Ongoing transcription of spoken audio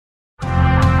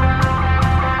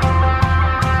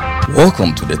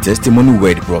Welcome to the Testimony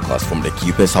Word broadcast from the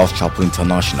Keeper's House Chapel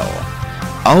International.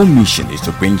 Our mission is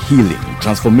to bring healing,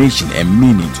 transformation, and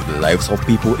meaning to the lives of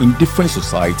people in different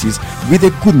societies with the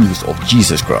good news of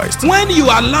Jesus Christ. When you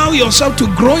allow yourself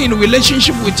to grow in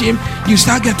relationship with Him, you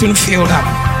start getting filled up.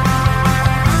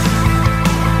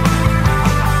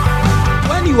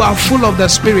 When you are full of the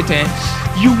Spirit,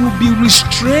 you will be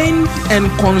restrained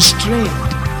and constrained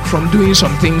from doing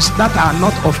some things that are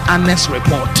not of honest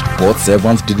report. God's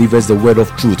servant delivers the word of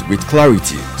truth with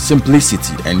clarity,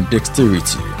 simplicity, and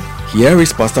dexterity. Here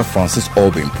is Pastor Francis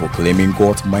Albin proclaiming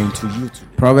God's mind to you today.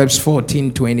 Proverbs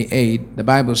 14:28, the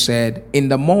Bible said, "In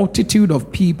the multitude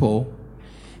of people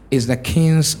is the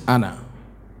king's honor,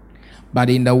 but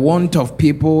in the want of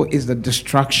people is the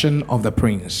destruction of the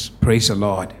prince." Praise the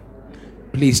Lord.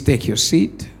 Please take your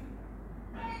seat.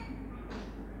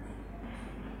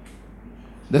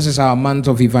 This is our month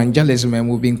of evangelism, and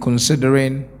we've been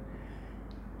considering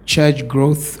church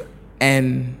growth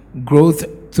and growth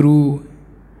through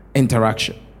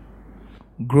interaction.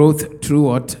 Growth through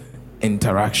what?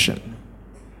 Interaction.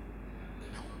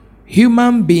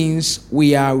 Human beings,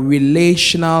 we are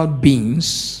relational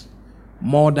beings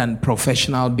more than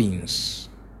professional beings.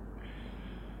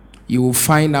 You will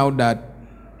find out that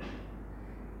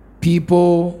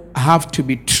people have to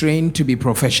be trained to be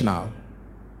professional,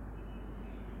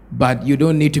 but you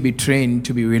don't need to be trained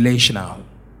to be relational.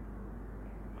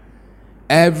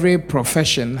 Every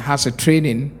profession has a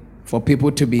training for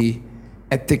people to be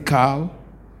ethical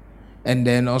and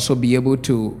then also be able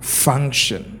to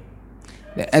function.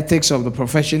 The ethics of the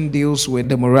profession deals with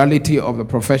the morality of the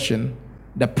profession.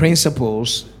 The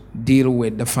principles deal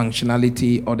with the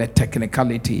functionality or the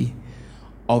technicality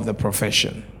of the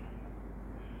profession.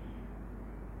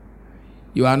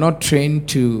 You are not trained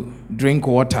to drink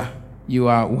water.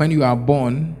 When you are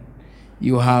born,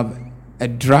 you have a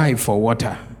drive for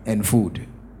water and food.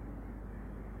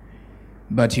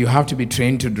 But you have to be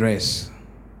trained to dress,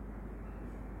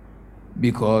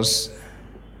 because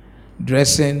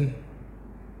dressing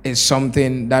is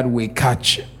something that we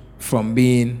catch from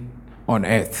being on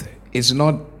earth. It's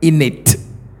not innate.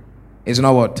 It's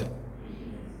not what?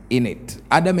 Innate.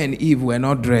 Adam and Eve were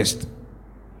not dressed,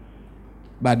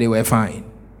 but they were fine.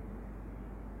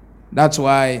 That's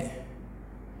why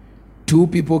two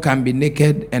people can be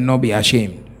naked and not be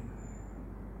ashamed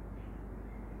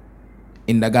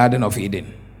in the Garden of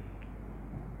Eden.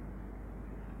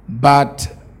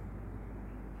 But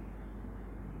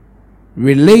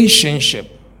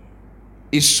relationship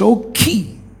is so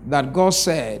key that God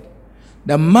said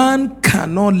the man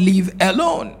cannot live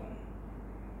alone.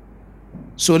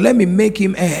 So let me make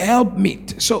him a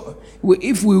helpmeet. So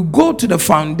if we go to the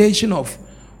foundation of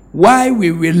why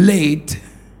we relate,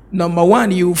 number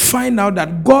one, you find out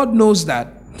that God knows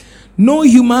that no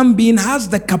human being has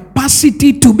the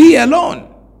capacity to be alone.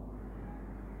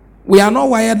 We are not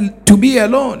wired to be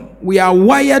alone. We are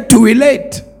wired to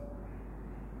relate.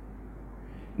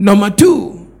 Number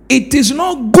two, it is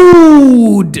not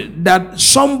good that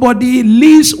somebody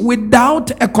lives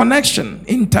without a connection,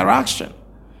 interaction.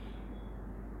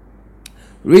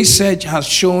 Research has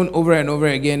shown over and over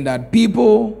again that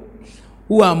people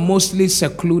who are mostly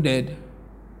secluded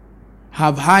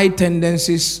have high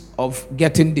tendencies of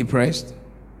getting depressed.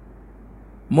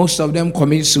 Most of them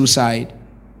commit suicide.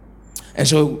 And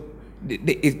so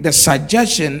the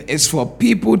suggestion is for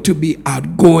people to be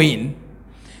outgoing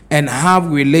and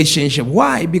have relationship.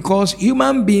 Why? Because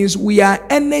human beings, we are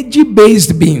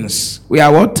energy-based beings. We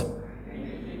are what?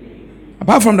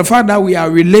 Apart from the fact that we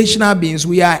are relational beings,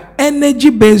 we are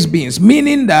energy-based beings,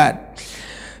 meaning that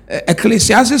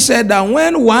Ecclesiastes said that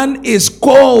when one is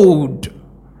cold,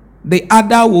 the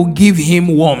other will give him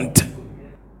warmth.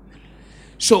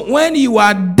 So when you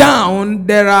are down,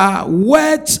 there are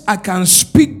words I can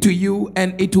speak to you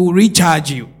and it will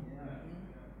recharge you.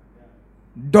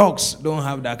 Dogs don't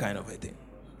have that kind of a thing.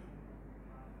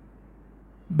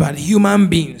 But human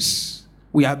beings,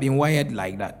 we have been wired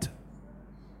like that.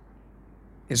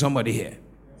 Is somebody here?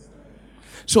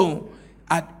 So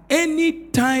at any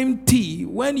time T,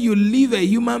 when you leave a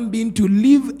human being to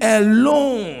live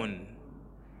alone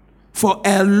for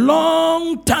a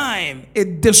long time,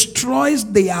 it destroys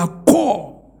their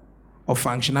core of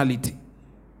functionality.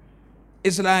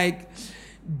 It's like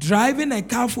driving a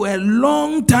car for a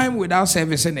long time without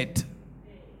servicing it.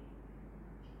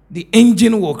 The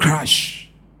engine will crash.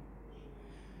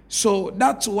 So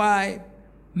that's why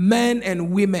men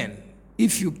and women,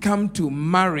 if you come to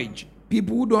marriage,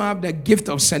 people who don't have the gift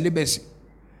of celibacy,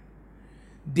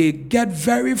 they get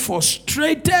very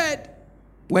frustrated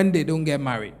when they don't get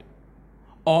married.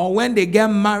 or when they get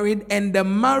married and the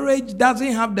marriage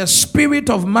doesn't have the spirit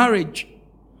of marriage,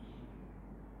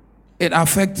 it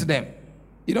affects them.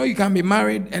 You know, you can be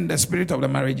married and the spirit of the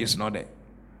marriage is not there.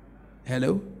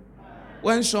 Hello?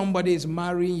 When somebody is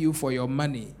marrying you for your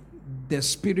money, the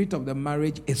spirit of the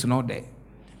marriage is not there.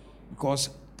 Because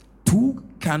two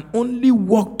can only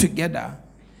work together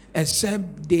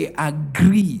except they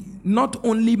agree, not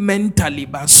only mentally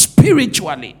but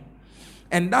spiritually.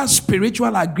 And that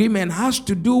spiritual agreement has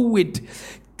to do with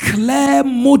clear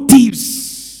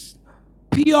motives,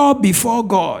 pure before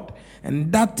God.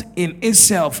 And that in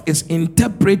itself is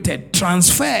interpreted,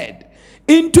 transferred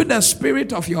into the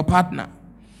spirit of your partner.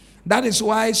 That is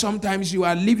why sometimes you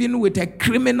are living with a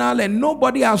criminal and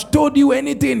nobody has told you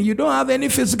anything. You don't have any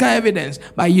physical evidence,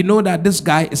 but you know that this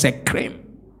guy is a crime.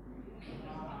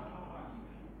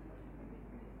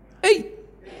 Hey.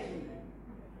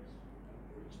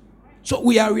 So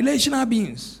we are relational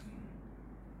beings.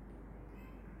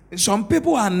 Some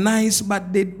people are nice,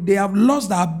 but they have lost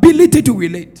the ability to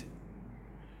relate.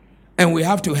 And we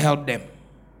have to help them.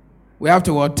 We have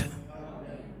to what?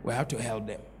 We have to help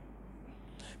them.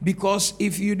 Because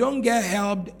if you don't get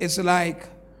helped, it's like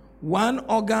one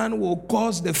organ will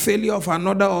cause the failure of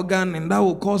another organ, and that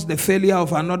will cause the failure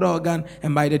of another organ,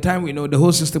 and by the time we know, the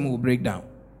whole system will break down.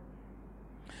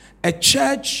 A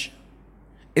church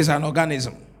is an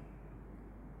organism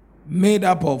made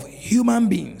up of human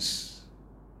beings.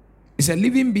 It's a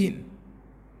living being.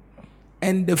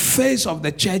 And the face of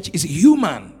the church is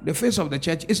human. The face of the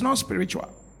church is not spiritual.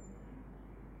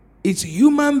 It's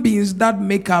human beings that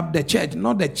make up the church,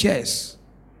 not the chairs.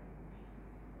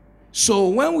 So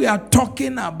when we are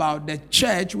talking about the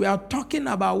church, we are talking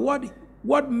about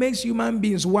what makes human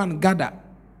beings, one, gather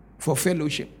for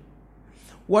fellowship.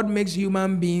 What makes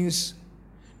human beings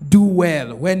do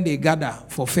well when they gather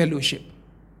for fellowship.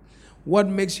 What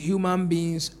makes human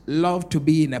beings love to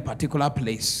be in a particular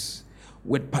place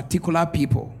with particular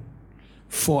people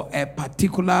for a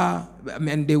particular,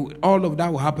 all of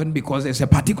that will happen because there's a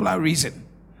particular reason.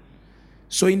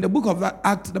 So in the book of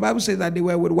Acts, the Bible says that they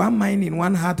were with one mind, in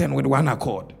one heart, and with one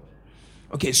accord.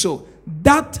 Okay, so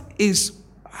that is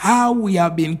how we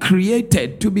have been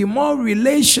created, to be more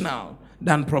relational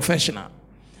than professional.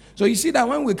 So you see that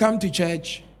when we come to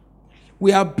church, we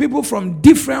have people from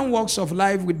different walks of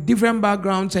life with different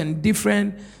backgrounds and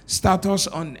different status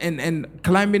on and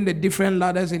climbing the different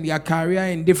ladders in their career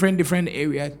in different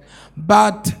areas.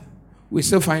 But we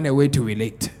still find a way to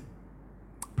relate.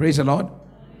 Praise the Lord.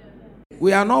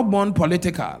 We are not born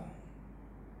political.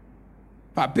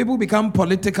 But people become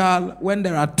political when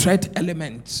there are threat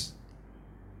elements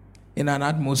in an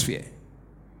atmosphere.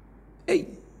 Hey.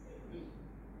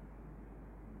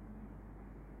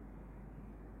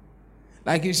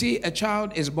 Like you see, a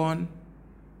child is born,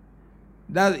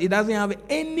 that it doesn't have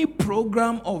any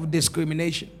program of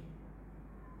discrimination.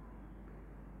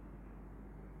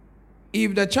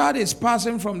 If the child is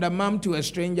passing from the mom to a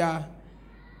stranger,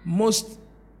 most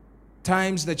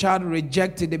times the child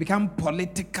rejects it. They become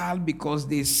political because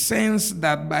they sense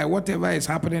that by whatever is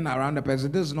happening around the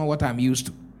person, this is not what I'm used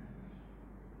to.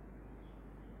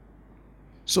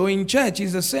 So in church,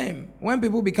 it's the same. When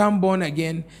people become born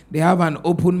again, they have an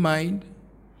open mind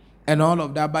and all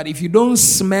of that. But if you don't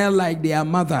smell like their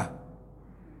mother,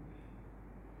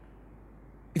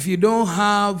 if you don't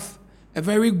have a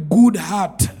very good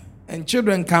heart, and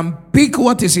children can pick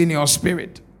what is in your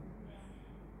spirit,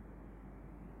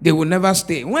 they will never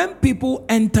stay. When people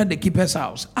enter the keeper's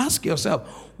house, ask yourself,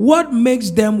 what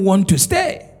makes them want to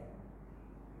stay?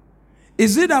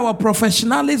 Is it our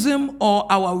professionalism or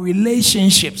our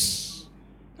relationships?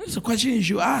 That's the question you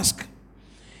should ask.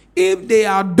 If they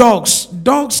are dogs,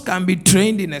 dogs can be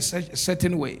trained in a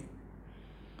certain way.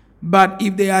 But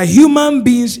if they are human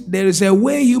beings, there is a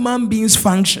way human beings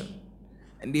function.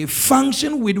 And they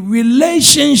function with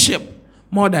relationship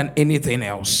more than anything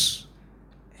else.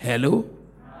 Hello?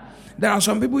 There are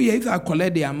some people here, if I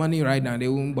collect their money right now, they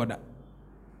won't bother.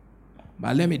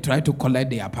 But let me try to collect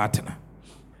their partner.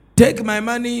 Take my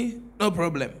money, no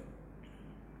problem.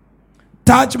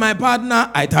 Touch my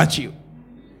partner, I touch you.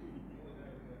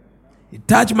 You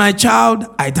touch my child,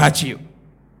 I touch you.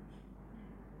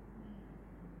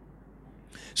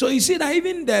 So you see that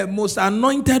even the most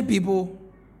anointed people,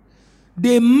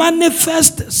 they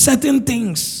manifest certain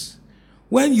things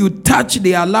when you touch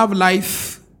their love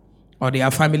life or their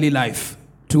family life.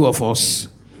 Two of us.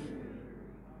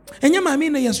 And you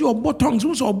mean yes, your buttons,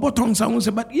 also buttons, I won't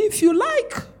say, but if you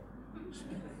like.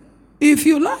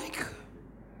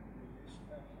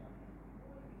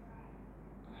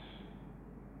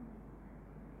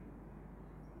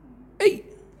 Hey.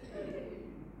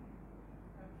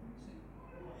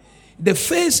 The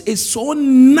face is so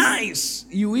nice,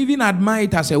 you even admire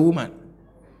it as a woman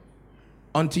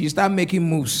until you start making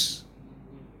moves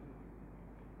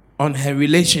on her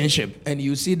relationship and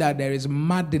you see that there is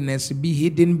madness be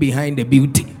hidden behind the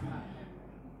beauty.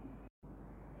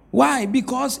 Why?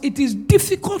 Because it is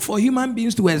difficult for human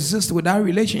beings to exist without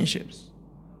relationships.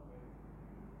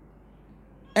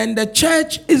 And the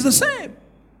church is the same.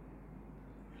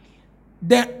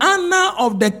 The honor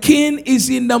of the king is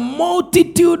in the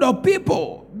multitude of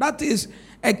people. That is,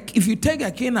 if you take a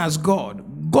king as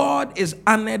God, God is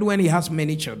honored when he has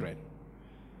many children.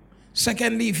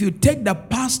 Secondly, if you take the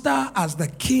pastor as the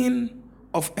king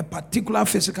of a particular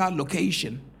physical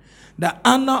location, the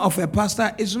honor of a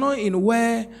pastor is not in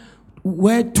where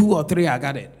 2 or 3 are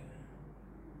gathered.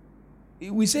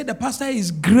 We say the pastor is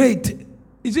great.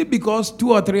 Is it because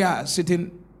 2 or 3 are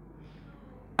sitting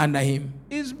under him?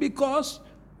 It's because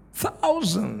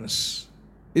thousands.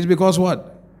 It's because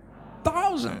what?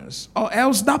 Thousands. Or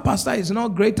else that pastor is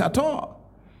not great at all.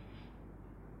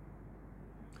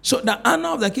 So the honor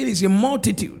of the king is in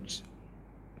multitudes.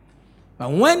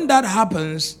 But when that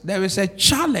happens, there is a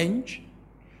challenge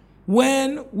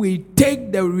when we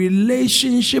take the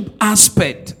relationship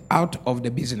aspect out of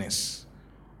the business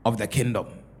of the kingdom.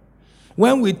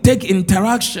 When we take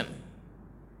interaction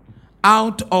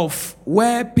out of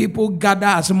where people gather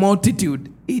as a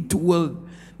multitude,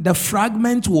 the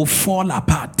fragment will fall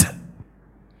apart.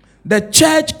 The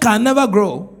church can never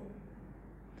grow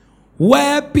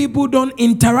where people don't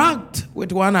interact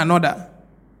with one another.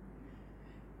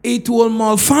 It will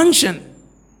malfunction.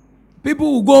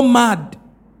 People will go mad.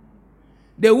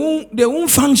 They won't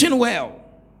function well.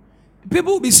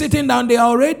 People will be sitting down, they are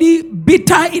already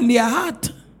bitter in their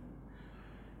heart.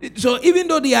 So even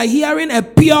though they are hearing a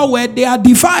pure word, they are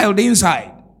defiled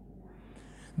inside.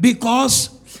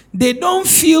 Because they don't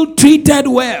feel treated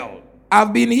well.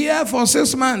 I've been here for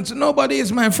 6 months. Nobody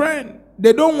is my friend.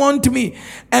 They don't want me.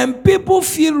 And people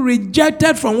feel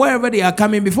rejected from wherever they are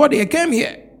coming before they came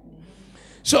here.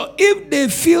 So if they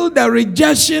feel the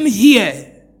rejection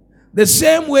here, the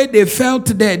same way they felt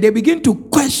there, they begin to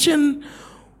question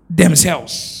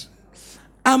themselves.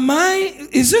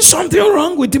 Is there something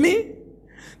wrong with me?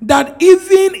 That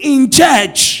even in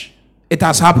church, it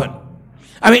has happened.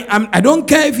 I don't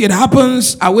care if it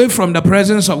happens away from the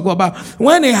presence of God, but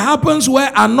when it happens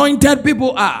where anointed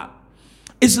people are,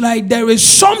 it's like there is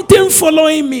something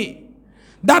following me.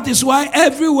 That is why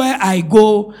everywhere I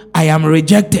go, I am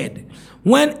rejected.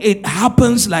 When it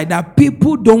happens like that,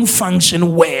 people don't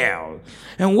function well.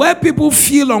 And where people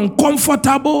feel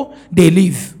uncomfortable, they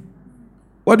leave.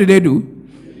 What do?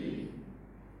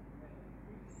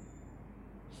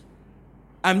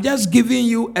 I'm just giving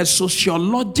you a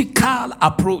sociological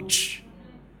approach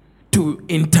to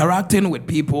interacting with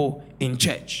people in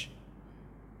church.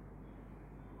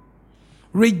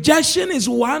 Rejection is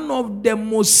one of the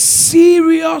most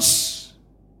serious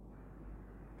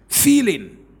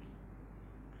feelings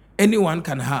anyone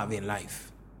can have in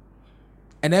life.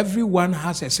 And everyone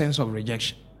has a sense of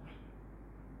rejection.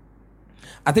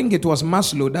 I think it was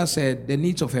Maslow that said the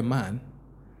needs of a man,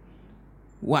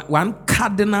 one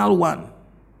cardinal one,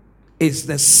 is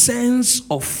the sense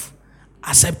of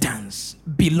acceptance,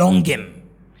 belonging.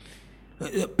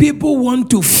 People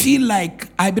want to feel like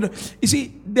I belong. You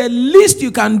see, the least you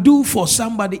can do for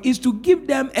somebody is to give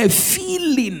them a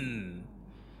feeling.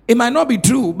 It might not be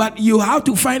true, but you have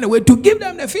to find a way to give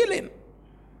them the feeling.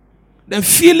 The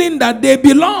feeling that they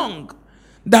belong,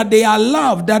 that they are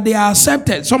loved, that they are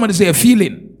accepted. Somebody say a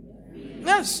feeling.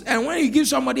 Yes, and when you give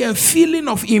somebody a feeling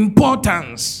of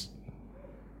importance,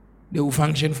 they will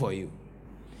function for you.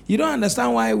 You don't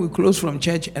understand why we close from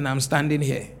church and I'm standing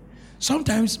here.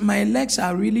 Sometimes my legs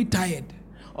are really tired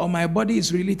or my body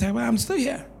is really tired, but I'm still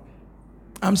here.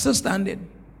 I'm still standing.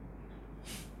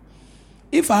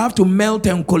 If I have to melt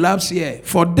and collapse here,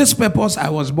 for this purpose I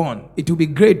was born, it would be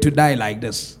great to die like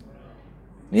this.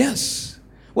 Yes.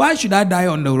 Why should I die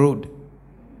on the road?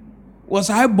 Was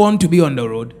I born to be on the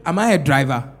road? Am I a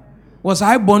driver? Was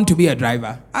I born to be a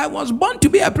driver? I was born to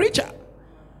be a preacher.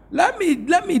 Let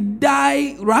me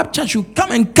die. Rapture should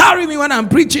come and carry me when I'm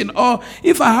preaching. Or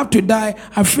if I have to die,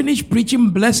 I finish preaching,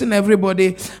 blessing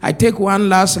everybody. I take one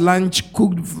last lunch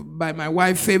cooked by my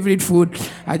wife, favorite food.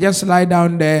 I just lie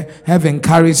down there. Heaven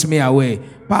carries me away.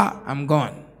 Pa, I'm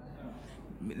gone.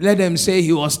 Let them say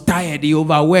he was tired, he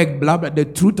overworked, blah, blah. The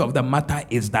truth of the matter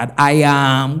is that I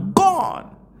am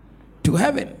gone to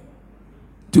heaven.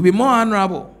 To be more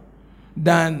honorable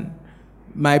than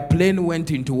my plane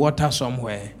went into water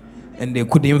somewhere and they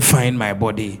couldn't find my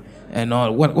body and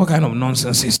all. What kind of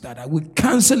nonsense is that? I will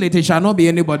cancel it. It shall not be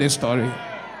anybody's story.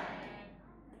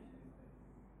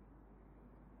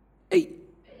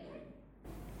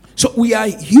 So we are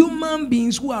human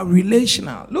beings who are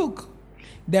relational. Look,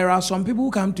 there are some people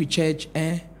who come to church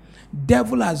and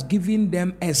devil has given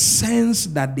them a sense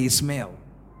that they smell.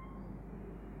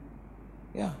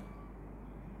 Yeah.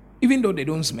 Even though they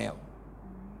don't smell.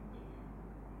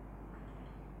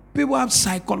 People have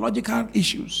psychological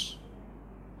issues.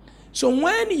 So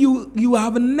when you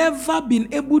have never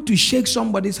been able to shake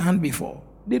somebody's hand before,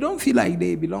 they don't feel like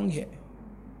they belong here.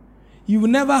 You've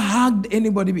never hugged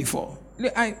anybody before.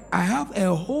 I have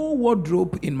a whole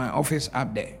wardrobe in my office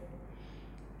up there.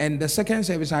 And the second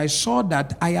service, I saw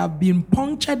that I have been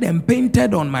punctured and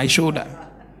painted on my shoulder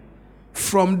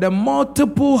from the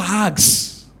multiple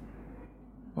hugs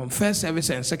on first service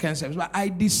and second service. But I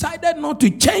decided not to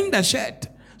change the shirt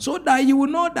so that you will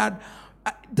know that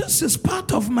this is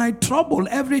part of my trouble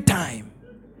every time.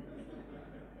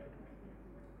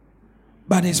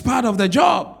 But it's part of the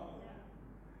job.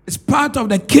 It's part of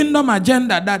the kingdom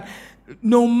agenda that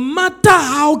no matter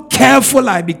how careful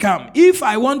I become, if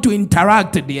I want to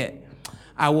interact there,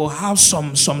 I will have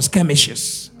some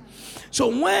skirmishes. So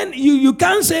when you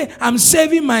can't say, I'm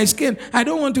saving my skin, I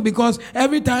don't want to, because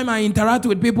every time I interact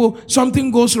with people,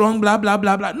 something goes wrong, blah, blah,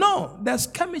 blah, blah. No, the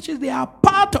skirmishes, they are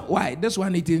part of, why? This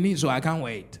one it is me, so I can't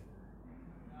wait.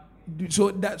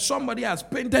 So that somebody has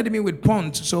painted me with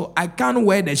ponds, so I can't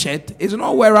wear the shirt. It's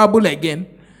not wearable again.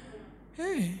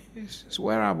 Hey, it's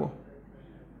wearable.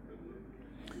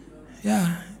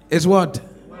 Yeah, it's what?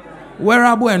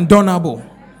 Wearable and donable.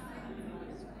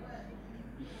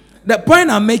 The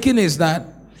point I'm making is that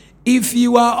if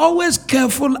you are always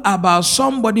careful about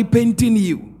somebody painting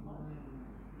you,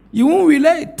 you won't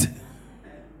relate.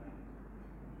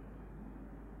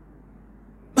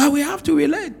 But we have to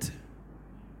relate.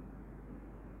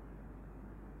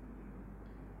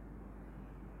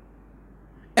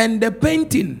 And the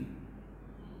painting,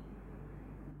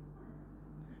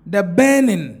 the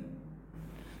burning,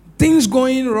 things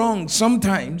going wrong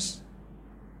sometimes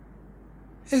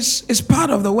is part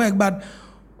of the work. But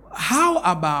how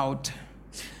about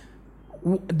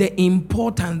the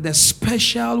importance, the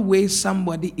special way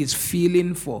somebody is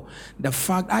feeling for the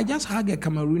fact? I just hugged a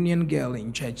Cameroonian girl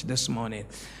in church this morning,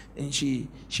 and she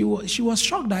was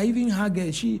shocked that I even hugged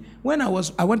her. When I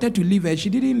wanted to leave her, she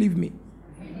didn't leave me.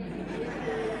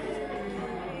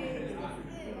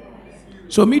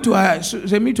 So me too, I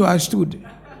stood.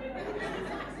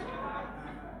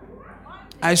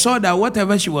 I saw that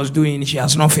whatever she was doing, she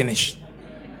has not finished.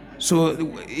 So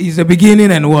it's the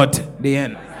beginning and what? The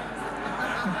end.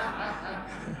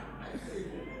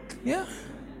 Yeah.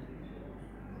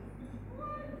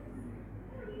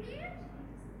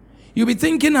 You'll be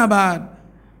thinking about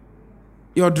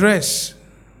your dress,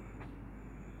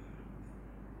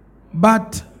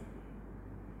 but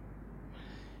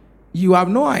you have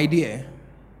no idea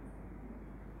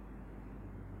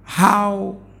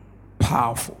how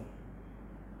powerful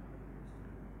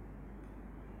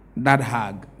that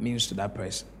hug means to that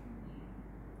person.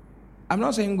 I'm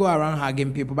not saying go around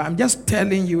hugging people, but I'm just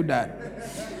telling you that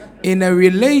in a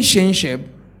relationship,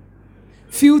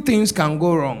 few things can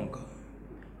go wrong.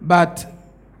 But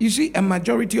you see, a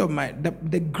majority of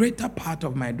the greater part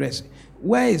of my dress,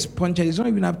 where it's punctured, it's not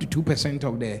even up to 2%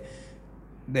 of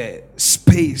the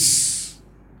space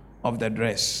of the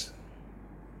dress.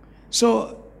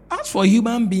 So, as for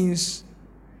human beings,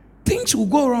 things will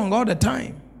go wrong all the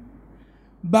time.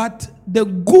 But the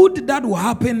good that will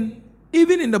happen,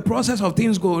 even in the process of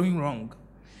things going wrong,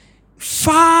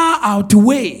 far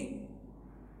outweigh.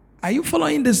 Are you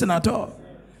following this at all?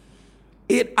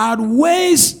 It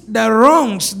outweighs the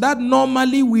wrongs that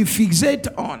normally we fixate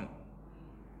on.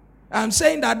 I'm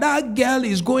saying that girl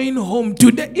is going home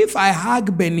today. If I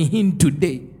hug Benny Hinn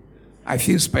today, I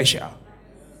feel special.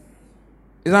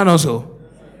 Is that not so?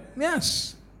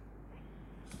 Yes.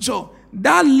 So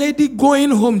that lady going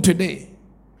home today,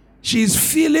 she's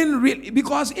feeling real,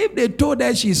 because if they told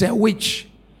her she's a witch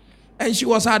and she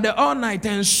was at the all night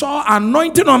and saw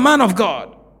anointing on man of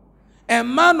God, a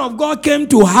man of God came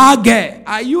to hug her,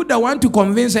 are you the one to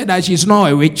convince her that she's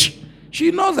not a witch?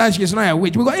 She knows that she's not a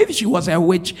witch, because if she was a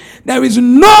witch, there is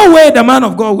no way the man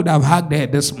of God would have hugged her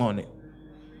this morning.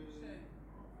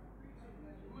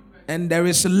 And there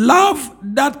is love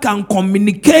that can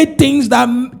communicate things that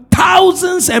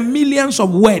thousands and millions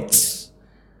of words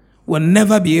will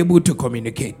never be able to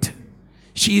communicate.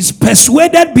 She is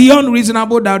persuaded beyond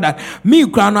reasonable doubt that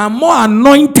I'm more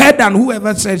anointed than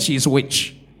whoever said she's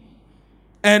witch.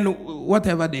 And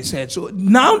whatever they said. So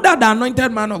now that the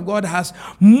anointed man of God has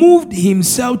moved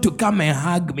himself to come and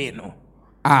hug me,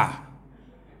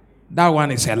 that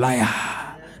one is a liar.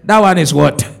 That one is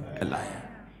what? A liar.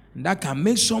 That can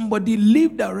make somebody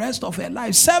live the rest of her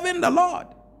life serving the Lord.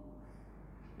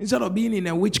 instead of being in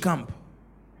a witch camp.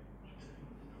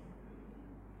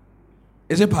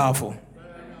 Is it powerful?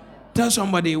 Tell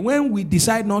somebody, when we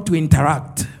decide not to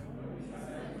interact,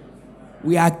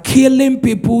 we are killing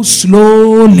people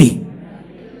slowly,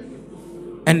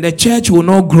 and the church will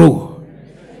not grow.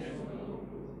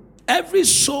 Every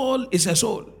soul is a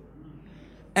soul,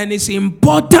 and it's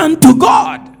important to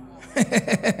God.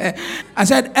 I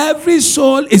said every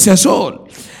soul is a soul,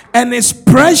 and it's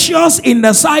precious in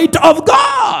the sight of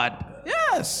God.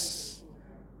 Yes.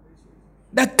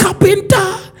 The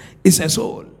carpenter is a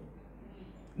soul.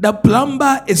 The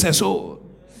plumber is a soul.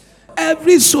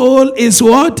 Every soul is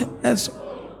what? A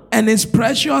soul. And it's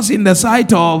precious in the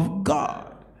sight of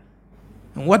God.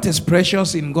 And what is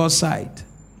precious in God's sight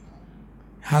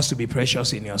has to be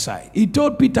precious in your sight. He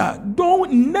told Peter,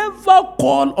 don't never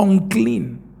call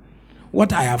unclean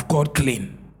what I have called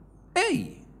clean.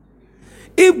 Hey,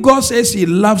 if God says he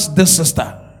loves this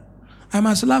sister, I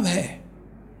must love her.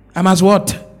 I must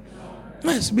what?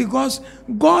 Yes, because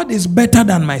God is better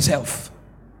than myself.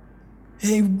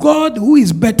 If God, who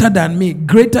is better than me,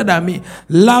 greater than me,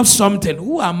 loves something,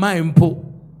 who am I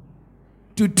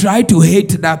to try to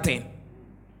hate that thing?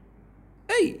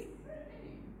 Hey,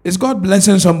 is God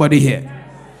blessing somebody here?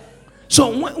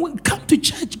 So when we come to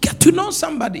church, get to know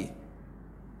somebody.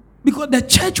 Because the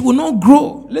church will not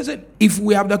grow. Listen, if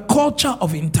we have the culture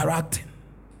of interacting,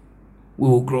 we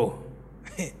will grow.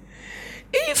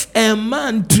 If a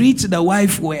man treats the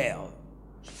wife well,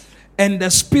 and the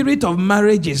spirit of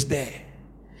marriage is there,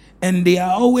 and they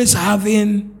are always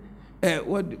having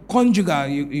what conjugal,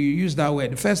 you use that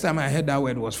word. The first time I heard that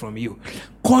word was from you.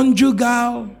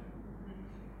 Conjugal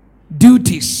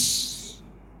duties.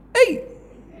 Hey!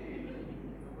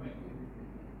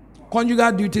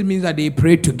 Conjugal duty means that they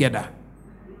pray together.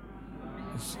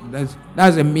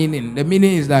 That's the meaning. The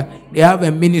meaning is that they have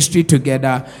a ministry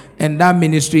together, and that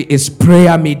ministry is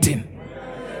prayer meeting.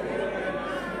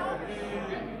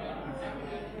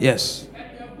 Yes.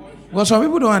 Well, some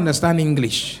people don't understand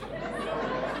English.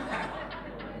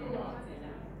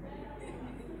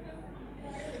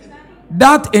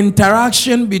 That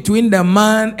interaction between the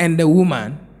man and the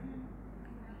woman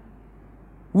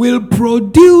will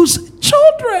produce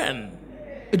children.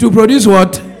 It will produce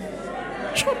what?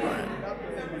 Children.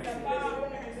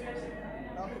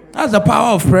 That's the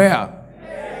power of prayer.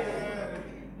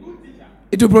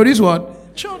 It will produce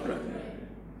what? Children.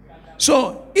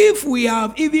 So, if we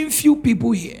have even few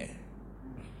people here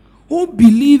who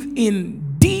believe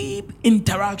in deep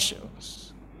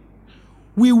interactions,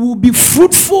 we will be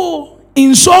fruitful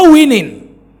in soul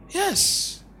winning.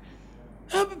 Yes.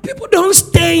 People don't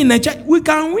stay in a church. We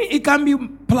can win. It can be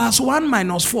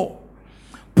 +1 - 4.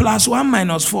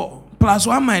 +1 - 4.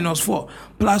 +1 - 4.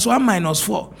 +1 -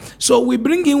 4. So we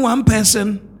bring in one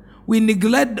person, we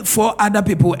neglect 4 other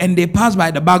people, and they pass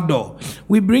by the back door.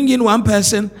 We bring in one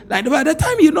person, like by the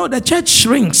time the church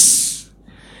shrinks.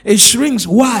 It shrinks.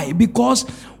 Why? Because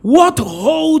what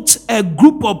holds a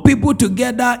group of people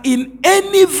together in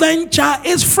any venture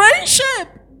is friendship.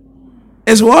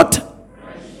 Is what?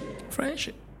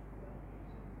 Friendship.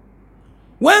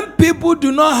 When people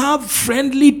do not have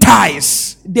friendly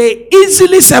ties, they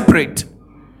easily separate.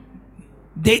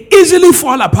 They easily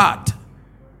fall apart.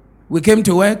 We came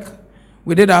to work,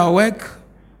 we did our work,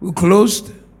 we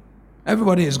closed,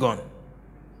 everybody is gone.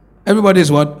 Everybody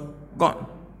is what? Gone.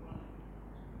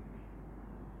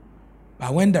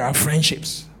 But when there are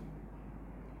friendships,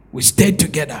 we stay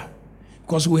together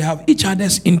because we have each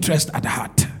other's interest at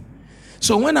heart.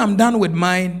 So when I'm done with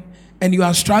mine and you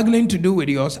are struggling to do with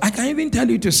yours, I can even tell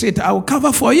you to sit. I will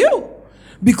cover for you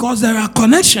because there are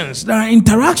connections, there are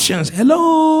interactions.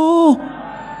 Hello.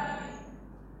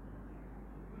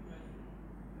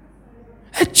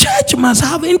 A church must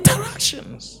have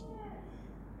interactions.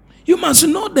 You must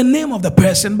know the name of the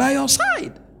person by your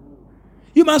side.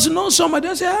 You must know somebody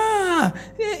and say,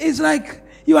 it's like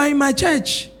you are in my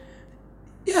church.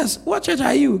 Yes, what church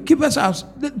are you? Keeper's House.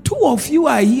 The 2 of you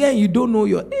are here and you don't know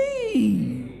your.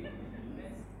 Hey.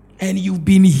 And you've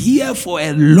been here for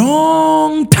a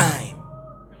long time.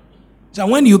 So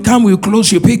when you come, you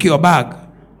close, you pick your bag,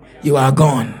 you are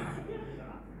gone.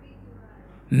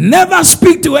 Never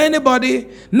speak to anybody,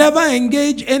 never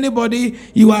engage anybody.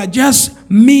 You are just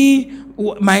me.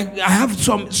 I have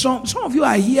some of you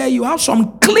are here, you have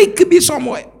some clique be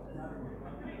somewhere.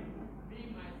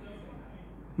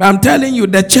 But I'm telling you,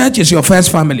 the church is your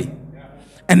first family.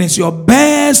 And it's your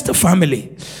best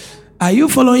family. Are you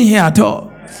following here at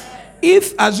all?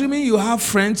 If, assuming you have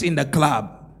friends in the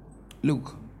club,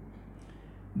 look,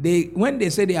 when they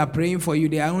say they are praying for you,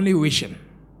 they are only wishing.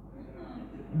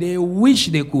 They wish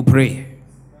they could pray.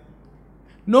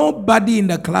 Nobody in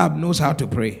the club knows how to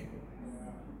pray.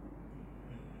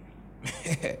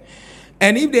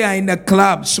 And if they are in the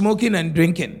club smoking and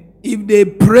drinking, if they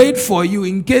prayed for you,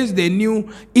 in case they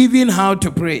knew even how to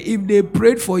pray, if they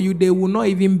prayed for you, they will not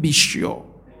even be sure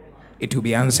it will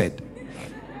be answered.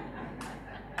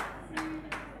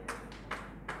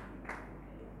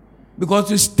 Because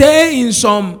to stay in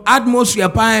some atmosphere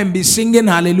and be singing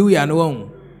hallelujah, no,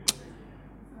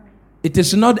 it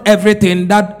is not everything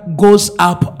that goes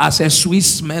up as a sweet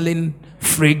smelling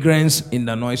fragrance in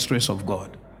the nostrils of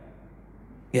God.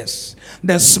 Yes.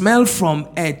 The smell from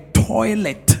a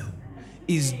toilet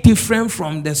is different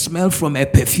from the smell from a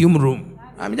perfume room.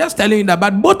 I'm just telling you that,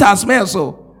 but both are smells,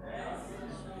 so.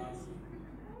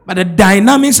 But the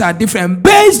dynamics are different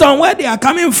based on where they are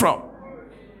coming from.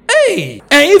 Hey,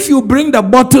 and if you bring the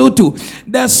bottle to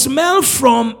the smell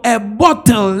from a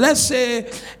bottle, let's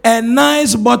say a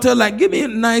nice bottle, like give me a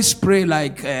nice spray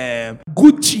like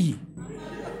Gucci.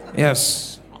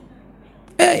 Yes.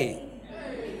 Hey.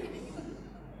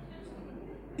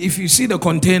 If you see the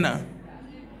container,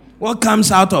 what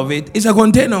comes out of it is a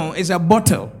container, it's a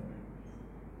bottle.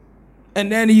 And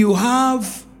then you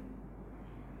have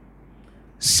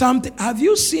something. Have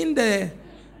you seen the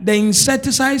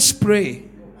insecticide spray?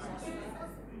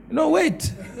 No,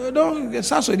 wait. Don't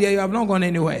Saturday, you have not gone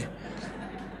anywhere.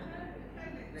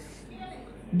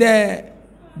 The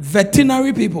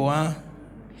veterinary people,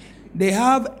 they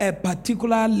have a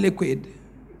particular liquid.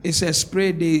 It's a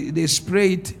spray, they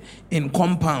spray it in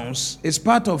compounds. It's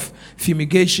part of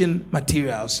fumigation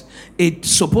materials. It's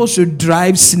supposed to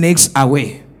drive snakes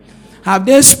away. Have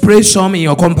they sprayed some in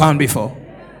your compound before?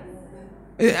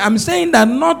 I'm saying that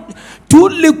not two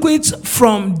liquids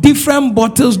from different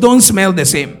bottles don't smell the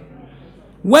same.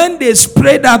 When they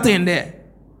spray that in there,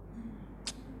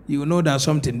 you know there's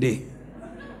something there.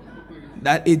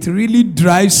 That it really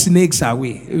drives snakes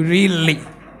away. Really.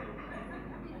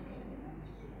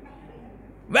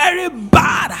 Very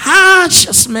bad, harsh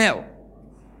smell.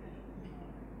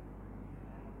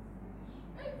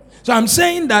 So I'm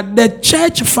saying that the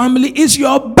church family is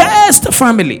your best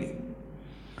family.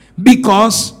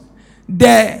 Because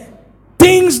the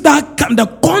things that come, the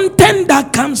content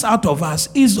that comes out of us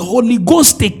is Holy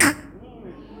Ghostic.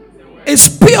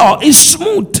 It's pure, it's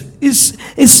smooth,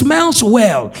 it smells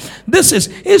well. This is,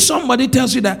 if somebody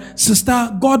tells you that,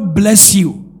 sister, God bless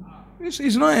you,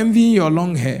 it's not envying your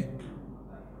long hair.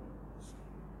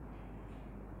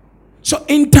 So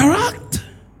interact.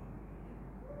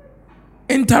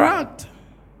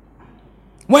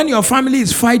 When your family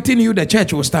is fighting you, the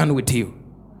church will stand with you.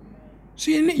 So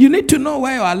you need to know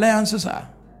where your alliances are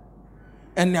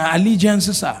and your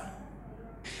allegiances are.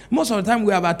 Most of the time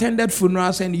we have attended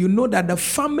funerals and you know that the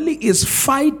family is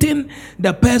fighting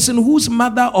the person whose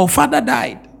mother or father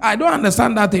died. I don't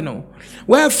understand that,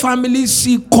 Where families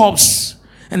see corpse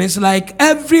and it's like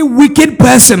every wicked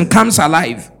person comes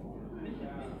alive.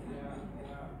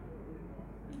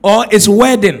 Or it's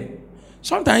wedding.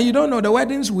 Sometimes you don't know the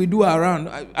weddings we do around.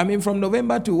 I mean, from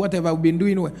November to whatever we've been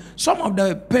doing. Some of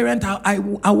the parents, I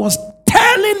was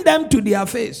telling them to their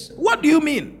face, what do you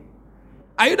mean?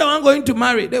 Are you the one going to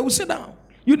marry? They will sit down.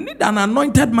 You need an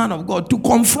anointed man of God to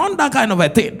confront that kind of a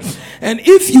thing. And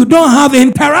if you don't have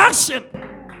interaction,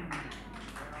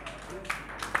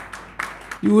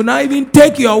 you will not even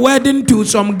take your wedding to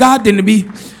some garden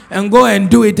and go and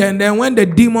do it, and then when the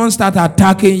demons start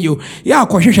attacking you,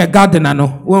 gardener,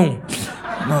 no.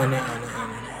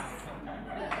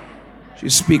 She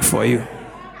speak for you.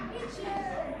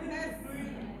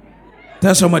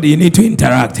 Tell somebody you need to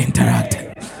interact.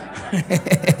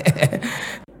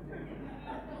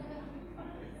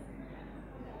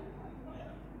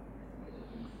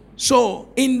 So,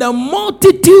 in the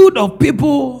multitude of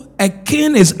people, a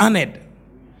king is honored.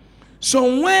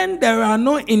 So when there are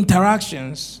no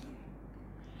interactions,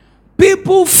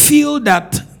 people feel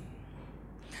that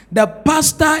the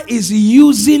pastor is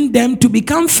using them to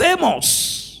become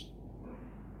famous.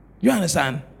 You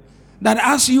understand? That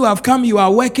as you have come, you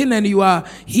are working and you are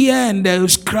here and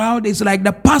there's crowd. It's like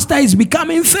the pastor is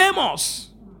becoming famous.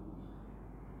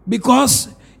 Because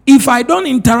if I don't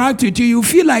interact with you, you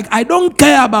feel like I don't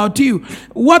care about you.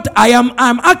 What I'm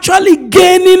actually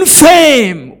gaining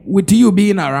fame with you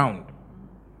being around.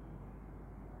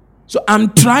 So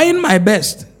I'm trying my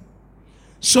best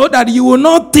so that you will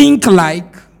not think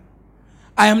like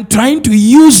I am trying to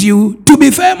use you to be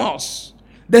famous.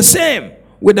 The same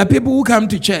with the people who come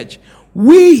to church.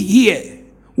 We here,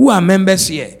 who are members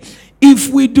here, if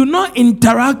we do not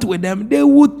interact with them, they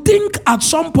would think at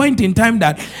some point in time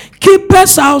that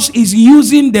Keeper's House is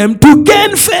using them to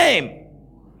gain fame.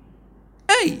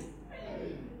 Hey.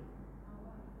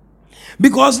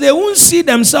 Because they won't see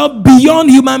themselves beyond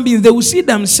human beings. They will see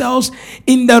themselves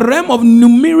in the realm of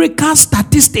numerical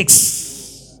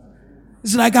statistics.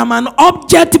 It's like I'm an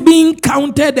object being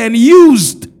counted and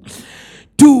used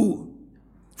to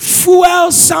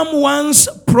fuel someone's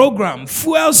program,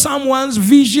 fuel someone's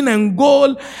vision and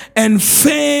goal and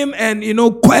fame and,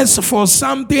 quest for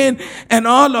something and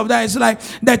all of that. It's like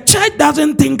the church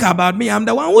doesn't think about me. I'm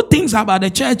the one who thinks about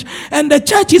the church, and the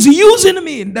church is using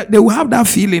me. They will have that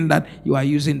feeling that you are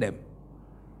using them.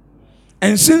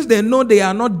 And since they know they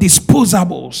are not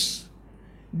disposables,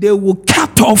 they will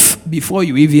cut off before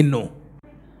you even know.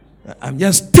 I'm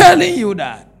just telling you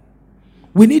that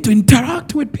we need to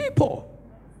interact with people.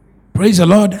 Praise the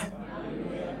Lord.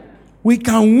 We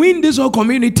can win this whole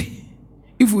community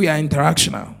if we are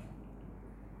interactional.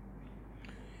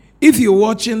 If you're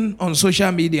watching on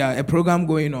social media a program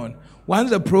going on, once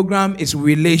the program is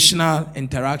relational,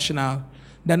 interactional,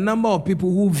 the number of people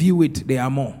who view it, they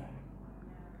are more.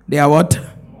 They are what?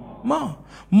 More.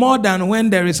 More than when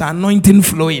there is anointing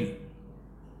flowing.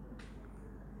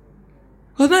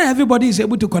 Because not everybody is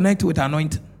able to connect with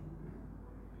anointing.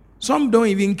 Some don't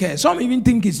even care. Some even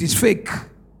think it is fake.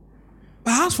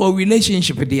 But as for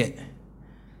relationship there,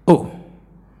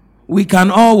 we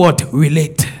can all what?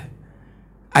 Relate.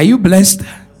 Are you blessed?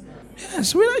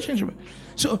 Yes, relationship.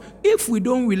 So if we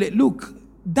don't relate, look,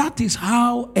 that is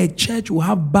how a church will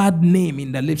have bad name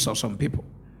in the lips of some people.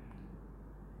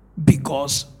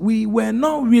 Because we were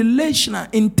not relational,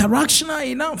 interactional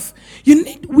enough.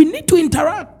 We need to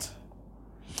interact.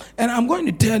 And I'm going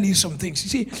to tell you some things. You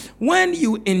see, when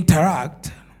you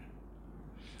interact,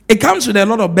 it comes with a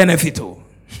lot of benefit. So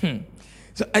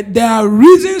there are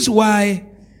reasons why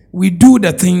we do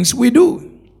the things we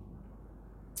do.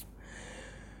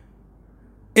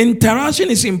 Interaction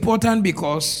is important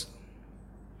because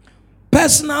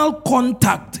personal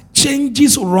contact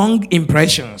changes wrong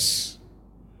impressions.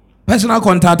 Personal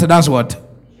contact, that's what?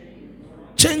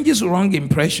 Changes wrong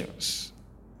impressions.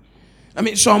 I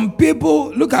mean, some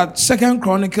people, look at 2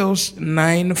 Chronicles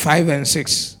 9, 5 and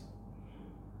 6.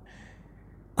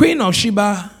 Queen of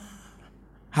Sheba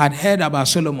had heard about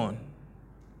Solomon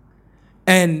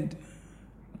and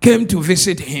came to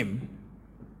visit him.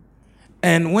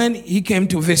 And when he came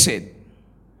to visit,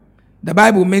 the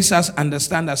Bible makes us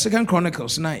understand that 2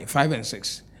 Chronicles 9, 5 and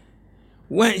 6.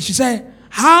 When she said,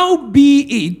 how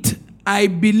be it, I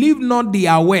believe not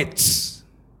their words.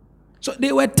 So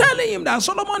they were telling him that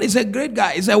Solomon is a great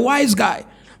guy, he's a wise guy.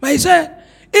 But he said,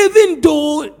 even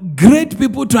though great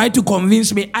people tried to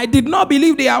convince me, I did not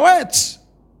believe their words.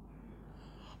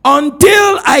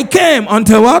 Until I came.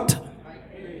 Until what?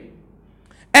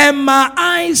 And my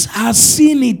eyes have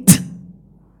seen it.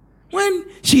 When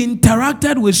she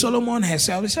interacted with Solomon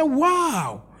herself, she said,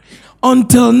 wow.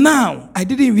 Until now, I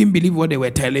didn't even believe what they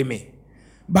were telling me.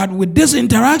 But with this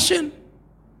interaction,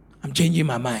 I'm changing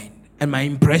my mind and my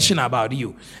impression about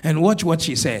you. And watch what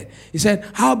she said. He said,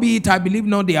 howbeit I believe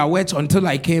not their words until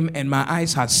I came and my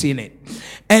eyes had seen it.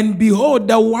 And behold,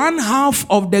 the one half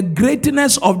of the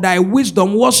greatness of thy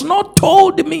wisdom was not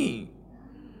told me.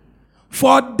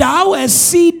 For thou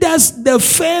exceedest the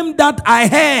fame that I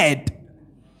had.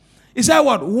 He said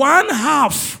what? One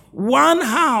half,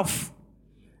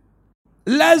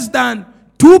 less than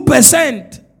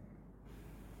 2%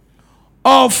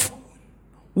 of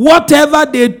whatever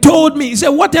they told me. He said,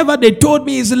 whatever they told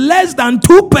me is less than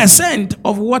 2%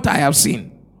 of what I have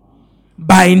seen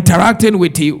by interacting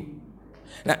with you.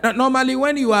 Normally,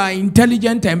 when you are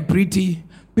intelligent and pretty,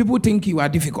 people think you are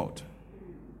difficult.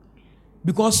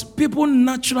 Because people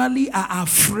naturally are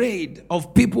afraid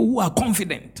of people who are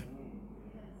confident.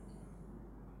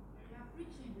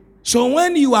 So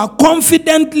when you are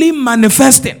confidently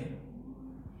manifesting,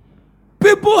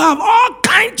 people have all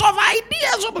kinds of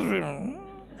ideas.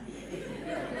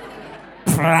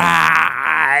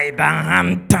 Pride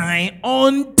and time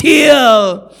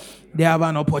until they have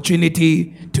an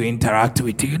opportunity to interact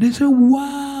with you. They say,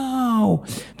 wow,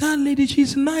 that lady,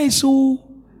 she's nice. Oh,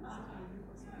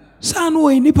 Sano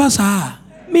ni pasa.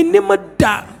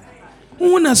 Minimada.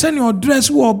 Una send your dress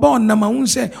war born na ma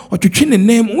say or to chin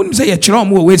name. Una say your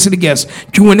chrom we see the girls.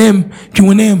 Name.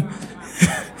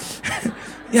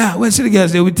 Yeah, we see the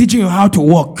girls. They were teaching you how to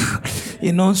walk.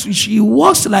 You know, so she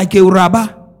walks like a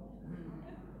rabba.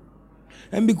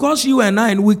 And because you and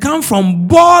I, we come from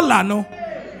baller, no?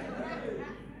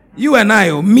 You and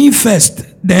I, me first,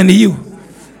 then you.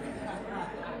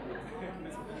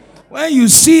 When you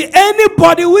see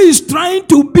anybody who is trying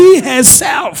to be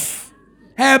herself,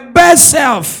 her best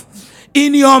self,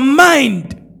 in your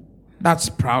mind, that's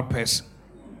a proud person.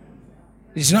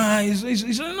 It's not,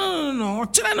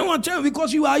 no,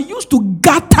 because you are used to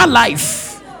gutter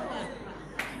life.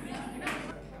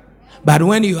 But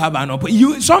when you have an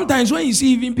opportunity, sometimes when you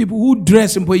see even people who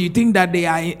dress simple, you think that they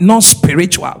are not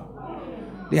spiritual.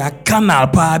 They are carnal,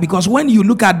 because when you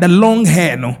look at the long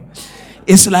hair, no,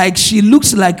 it's like she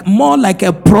looks like more like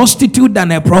a prostitute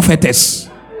than a prophetess.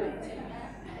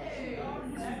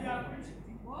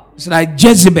 It's like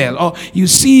Jezebel. Or you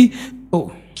see,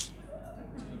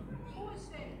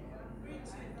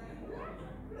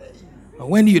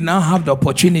 when you now have the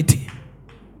opportunity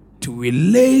to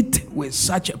relate with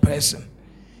such a person,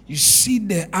 you see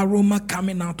the aroma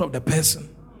coming out of the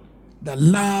person, the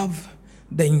love,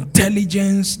 the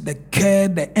intelligence, the care,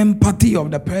 the empathy of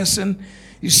the person.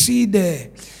 You see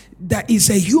that is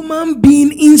a human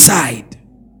being inside.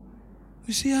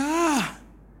 You see,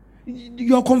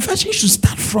 your confession should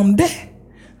start from there.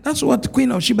 That's what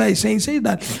Queen of Sheba is saying. Say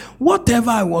that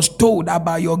whatever I was told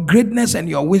about your greatness and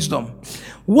your wisdom,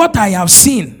 what I have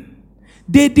seen,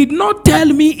 they did not tell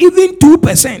me even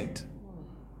 2%.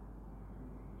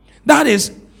 That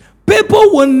is,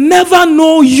 people will never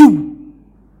know you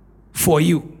for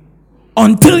you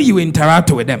until you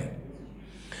interact with them.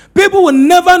 People will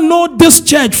never know this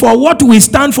church for what we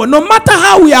stand for. No matter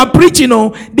how we are preaching,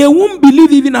 they won't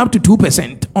believe even up to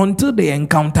 2% until they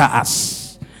encounter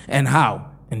us. And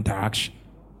how? Interaction.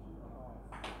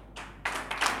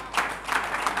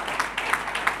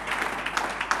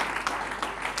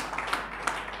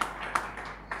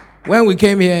 When we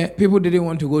came here, people didn't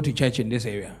want to go to church in this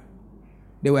area.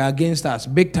 They were against us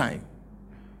big time.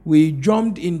 We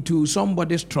jumped into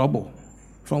somebody's trouble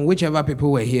from whichever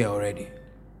people were here already.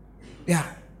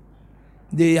 Yeah.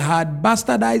 They had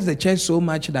bastardized the church so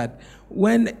much that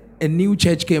when a new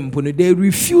church came, they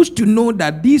refused to know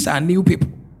that these are new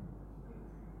people.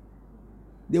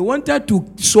 They wanted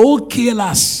to so kill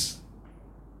us.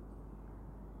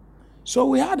 So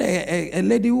we had a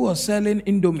lady who was selling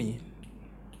Indomie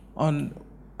on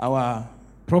our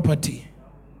property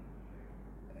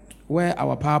where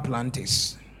our power plant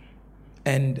is.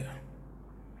 And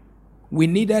we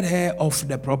needed her off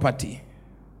the property.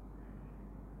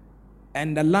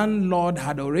 And the landlord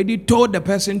had already told the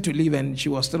person to leave, and she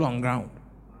was still on ground.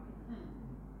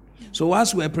 So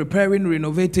as we're preparing,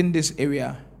 renovating this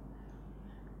area,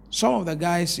 some of the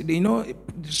guys,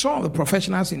 some of the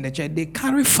professionals in the church, they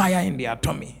carry fire in their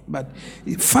tummy. But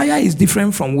fire is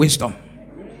different from wisdom.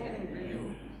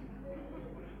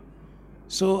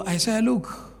 So I said,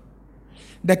 look,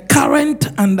 the current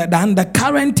and the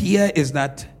undercurrent here is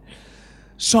that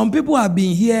some people have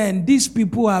been here and these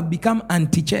people have become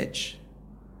anti-church.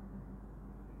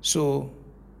 So,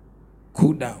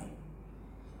 cool down.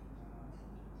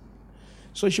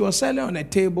 So she was selling on a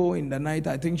table in the night.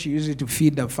 I think she used it to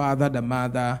feed the father, the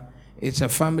mother. It's a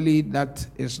family that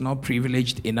is not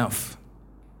privileged enough.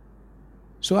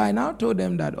 So I now told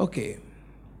them that, okay,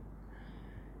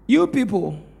 you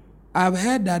people, I've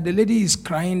heard that the lady is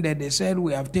crying that they said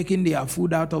we have taken their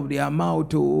food out of their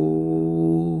mouth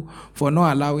for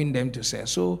not allowing them to sell.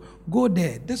 So go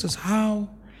there. This is how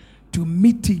to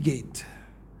mitigate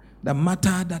the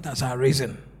matter that has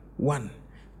arisen. One,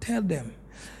 tell them,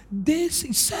 this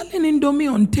selling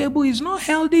Indomie on table is not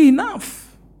healthy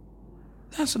enough.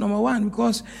 That's number one,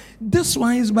 because this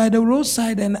one is by the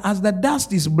roadside, and as the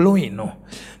dust is blowing,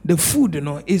 the food,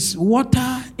 is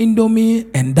water, Indomie,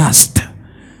 and dust.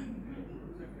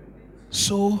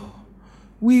 So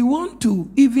we want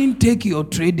to even take your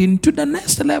trading to the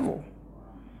next level.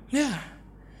 Yeah.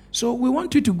 So we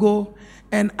want you to go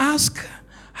and ask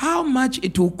how much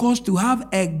it will cost to have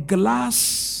a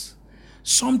glass,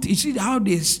 something. You see how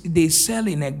they sell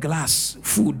in a glass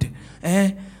food.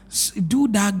 Do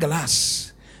that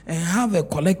glass and have a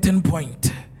collecting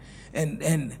point,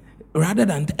 and rather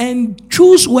than and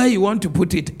choose where you want to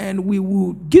put it, and we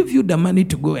will give you the money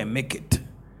to go and make it.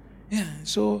 Yeah.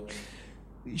 So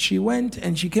she went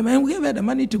and she came and we gave her the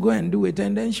money to go and do it,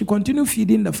 and then she continued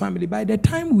feeding the family. By the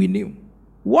time we knew,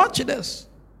 watch this.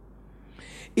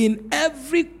 In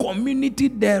every community,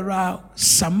 there are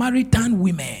Samaritan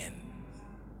women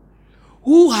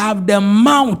who have the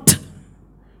mouth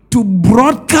to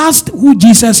broadcast who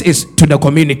Jesus is to the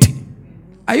community.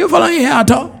 Are you following here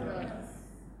at all?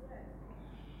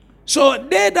 So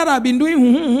they that have been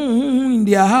doing in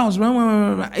their house,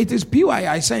 it is PY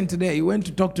I sent today. He went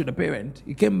to talk to the parent.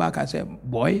 He came back and said,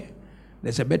 boy,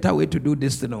 there's a better way to do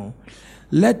this,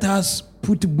 Let us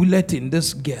put bullet in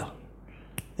this girl.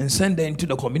 and send her into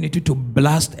the community to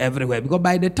blast everywhere. Because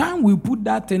by the time we put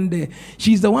that in there,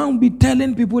 she's the one who will be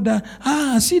telling people that,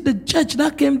 see the church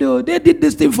that came there, they did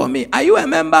this thing for me. Are you a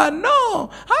member?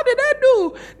 No. How did I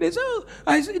do? They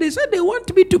said they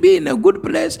want me to be in a good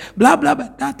place, blah, blah, blah.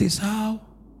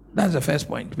 That's the first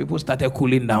point. People started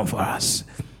cooling down for us.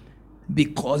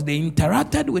 Because they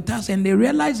interacted with us and they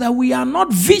realized that we are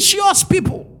not vicious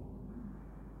people.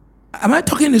 Am I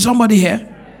talking to somebody here?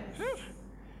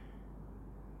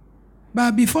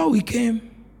 But before we came,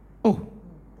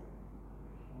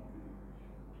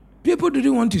 people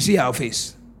didn't want to see our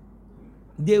face.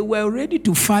 They were ready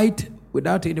to fight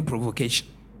without any provocation.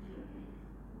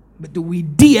 But we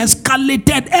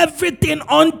de-escalated everything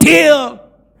until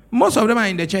most of them are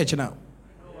in the church now.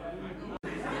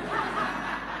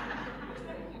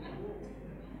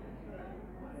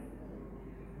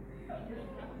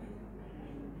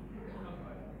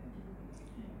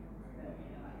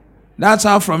 That's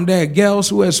how from there, girls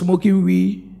who were smoking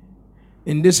weed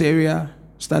in this area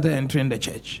started entering the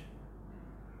church.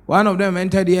 One of them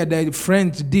entered here, their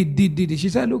friends did. She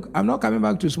said, look, I'm not coming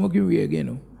back to smoking weed again.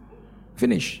 No.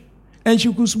 Finish. And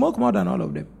she could smoke more than all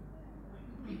of them.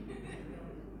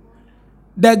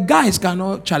 The guys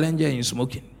cannot challenge her in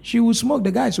smoking. She will smoke,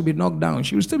 the guys will be knocked down.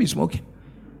 She will still be smoking.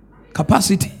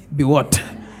 Capacity be what?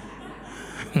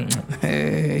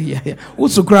 Yeah.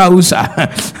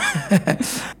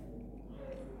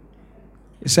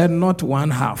 He said, not one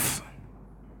half.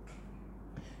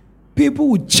 People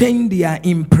will change their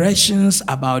impressions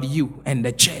about you and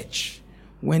the church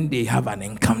when they have an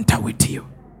encounter with you.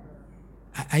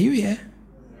 Are you here?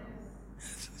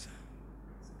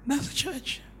 That's the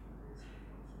church.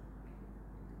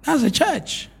 That's the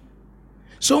church.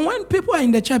 So when people are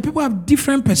in the church, people have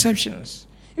different perceptions.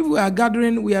 If we are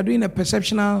gathering, we are doing a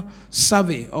perceptional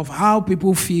survey of how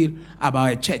people feel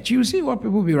about a church. You see what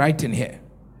people will be writing here.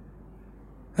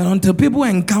 And until people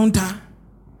encounter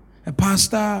a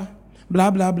pastor, blah,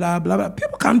 blah, blah, blah, blah.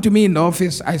 People come to me in the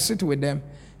office, I sit with them,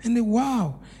 and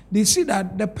they see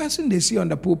that the person they see on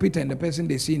the pulpit and the person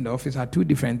they see in the office are two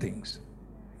different things.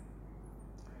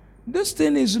 This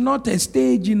thing is not a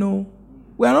stage,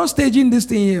 We are not staging this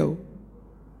thing here.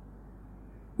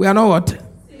 We are not what?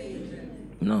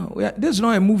 No, this is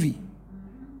not a movie.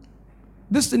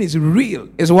 This thing is real.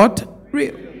 Is what?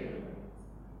 Real.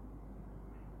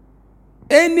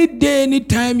 Any day, any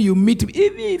time you meet me,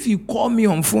 even if you call me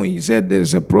on phone, you said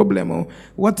there's a problem or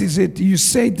what is it, you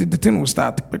say the thing will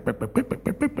start.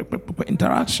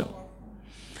 Interaction.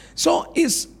 So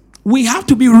we have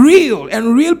to be real,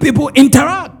 and real people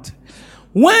interact.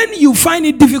 When you find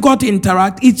it difficult to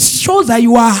interact, it shows that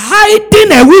you are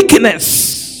hiding a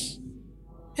weakness.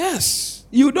 Yes.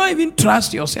 You don't even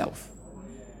trust yourself.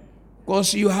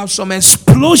 Because you have some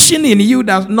explosion in you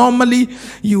that normally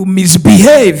you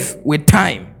misbehave with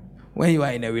time when you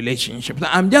are in a relationship. So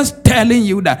I'm just telling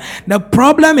you that the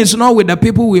problem is not with the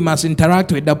people we must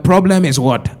interact with. The problem is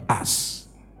what? Us.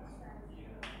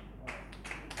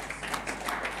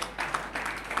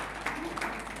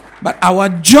 But our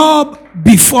job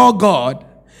before God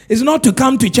is not to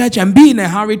come to church and be in a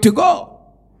hurry to go.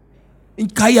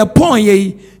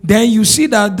 Then you see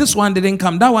that this one didn't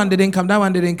come, that one didn't come, that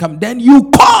one didn't come. Then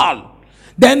you call.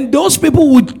 Then those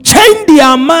people would change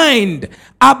their mind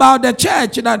about the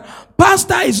church, that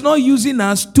pastor is not using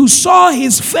us to sow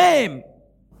his fame.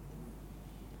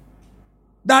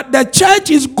 That the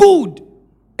church is good.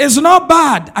 It's not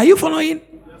bad. Are you following?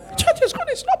 The church is good.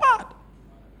 It's not bad.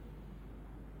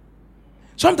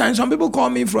 Sometimes some people call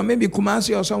me from maybe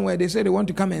Kumasi or somewhere. They say they want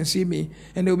to come and see me,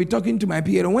 and they'll be talking to my PA.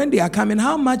 And when they are coming,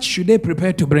 how much should they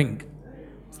prepare to bring?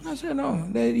 I say no.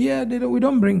 We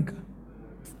don't bring.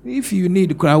 If you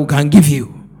need, we can give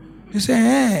you. They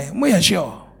say, we are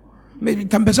sure. Maybe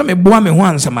because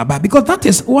that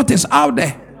is what is out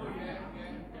there.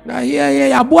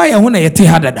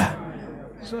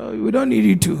 So we don't need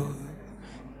you to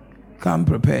come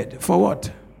prepared for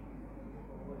what?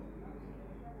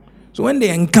 So when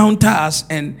they encounter us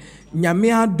and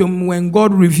when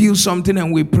God reveals something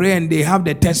and we pray and they have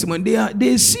the testimony,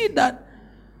 they see that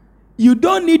you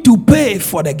don't need to pay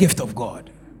for the gift of God.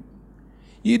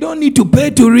 You don't need to pay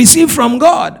to receive from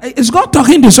God. Is God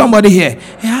talking to somebody here?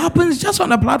 It happens just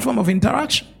on a platform of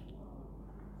interaction.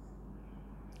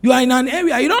 You are in an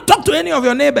area, you don't talk to any of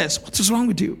your neighbors. What is wrong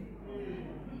with you?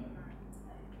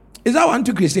 Is that one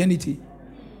to Christianity?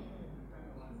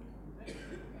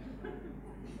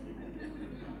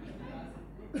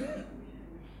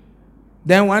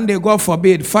 Then one day, God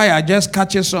forbid, fire just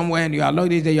catches somewhere and you are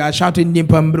locked in there, you are shouting,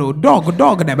 bro,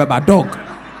 dog, never dog.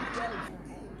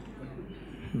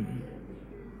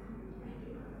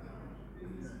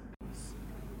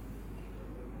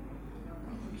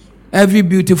 Every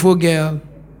beautiful girl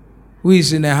who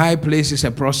is in a high place is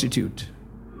a prostitute.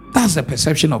 That's the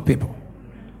perception of people.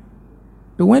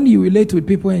 But when you relate with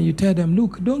people and you tell them,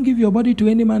 look, don't give your body to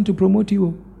any man to promote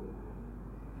you.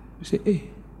 You say, hey.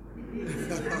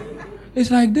 It's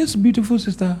like, this beautiful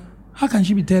sister, how can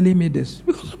she be telling me this?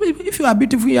 Because if you are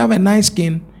beautiful, you have a nice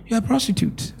skin, you're a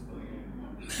prostitute.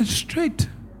 That's straight.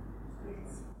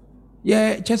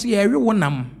 Yeah, just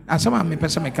everyone. As some me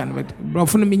person me can, but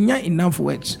for me enough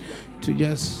words to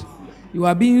just, you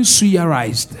are being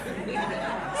suyarized.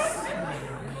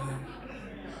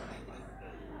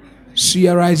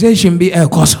 Suyarization be a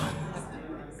cause.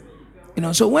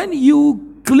 So when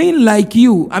you clean like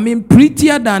you,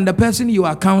 prettier than the person you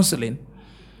are counseling,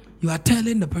 you are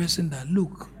telling the person that,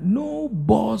 look, no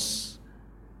boss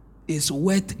is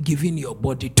worth giving your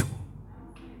body to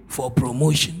for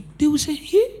promotion. They will say,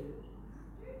 hey.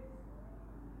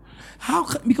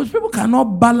 Because people cannot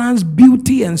balance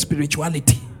beauty and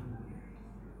spirituality.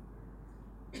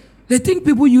 They think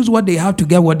people use what they have to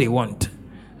get what they want.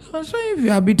 So if you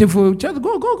are beautiful, just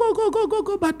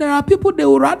go. But there are people, they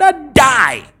would rather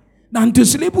die than to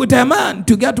sleep with a man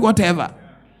to get whatever.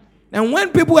 And when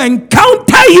people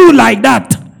encounter you like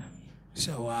that,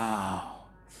 say, wow,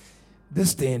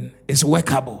 this thing is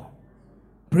workable.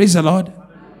 Praise the Lord.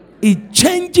 It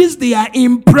changes their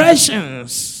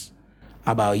impressions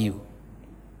about you.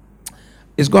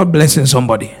 Is God blessing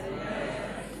somebody?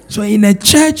 So in a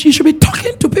church, you should be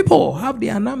talking to people, have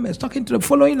their numbers, talking to them,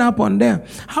 following up on them.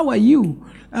 How are you?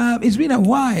 It's been a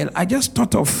while. I just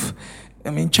thought of,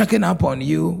 checking up on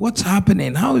you. What's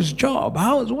happening? How is job?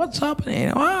 What's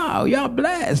happening? Wow, you are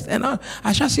blessed. And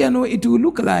I shall say, it will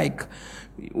look like,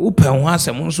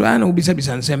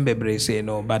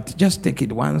 but just take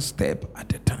it one step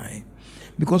at a time.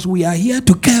 Because we are here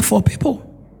to care for people.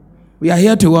 We are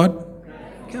here to what?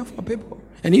 Care for people.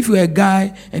 And if you're a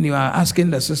guy and you are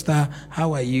asking the sister,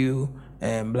 how are you?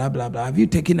 And blah, blah, blah. Have you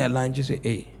taken a lunch? You say,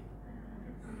 hey.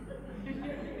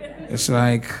 It's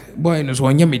like, boy, it's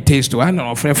one you me taste to. I don't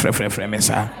know, free,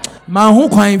 mesa. Man, who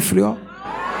can't free?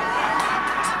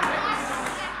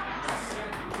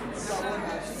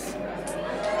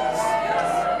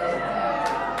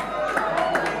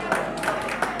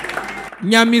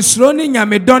 Nyamisroni,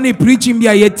 nyamedoni preaching be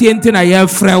a yetiente na ye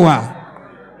frewa.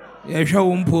 Yesha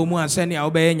umpo mu asani a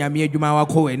obeye nyame adwuma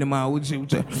wako enima wo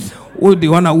de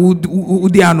wana wo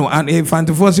de ano and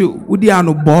infantofo se wo de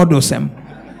ano board osem.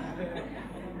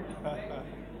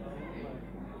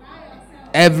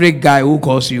 Every guy who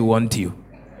calls you want you.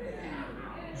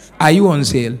 Are you on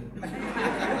sale?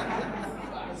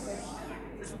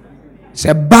 It's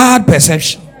a bad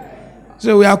perception.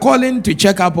 So we are calling to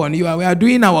check up on you and we are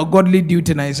doing our godly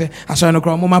duty. And I say, I saw no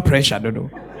cromoma pressure,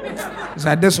 dodo. It's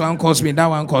like this one calls me, that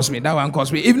one calls me, that one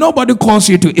calls me. If nobody calls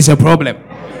you to, it's a problem.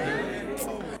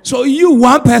 So you,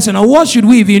 one person, what should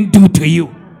we even do to you?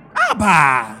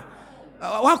 Abba!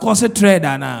 What cause a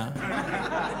trader now?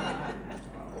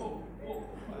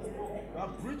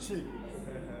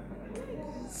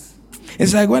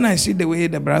 It's like when I see the way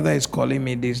the brother is calling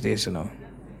me these days,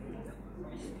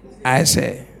 I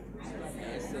say,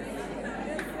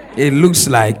 it looks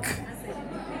like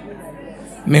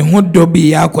me hodobi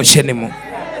ya koshenimo.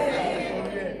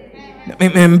 Me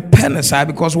penisa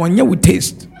because when you would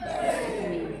taste.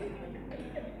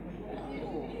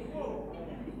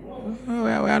 We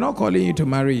are not calling you to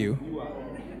marry you.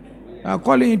 We are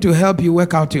calling you to help you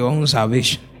work out your own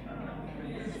salvation.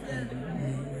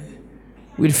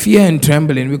 With fear and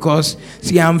trembling, because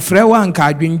see, I'm frewa and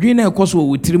kadwindwina cause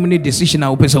we determine decision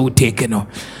our person will take and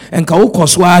ka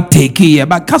ukoswa take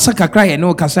but kasa kakra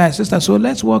no kasa sister, so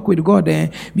let's work with God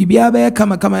and bibia be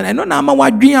come and no na ma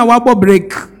wadwen a wabo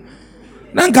break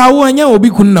na nka wo anya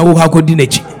obi kun na wo hakodi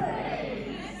nachi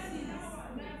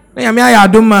na ya me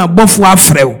ayadom ma bofu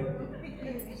afrew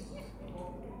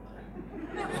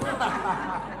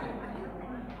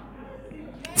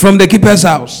from the keeper's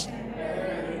house.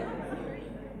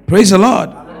 Praise the Lord.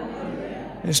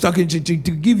 It's talking to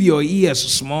give your ears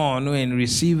small and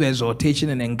receive exhortation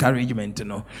and encouragement.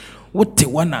 What the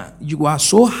one? You are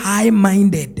so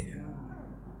high-minded.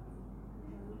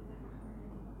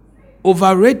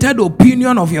 Overrated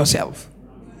opinion of yourself.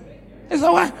 It's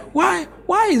like, why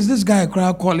is this guy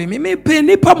calling me? Me pay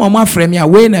nipa mama frame ya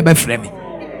way never frame me.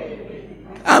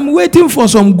 I'm waiting for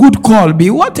some good call. Be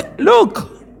what? Look.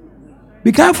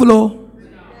 Be careful, oh.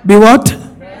 Be what?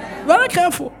 Very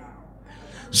careful.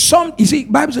 You see,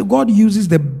 Bible says God uses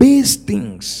the base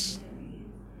things.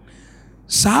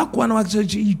 Do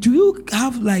you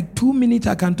have like 2 minutes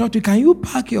I can talk to you? Can you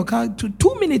park your car to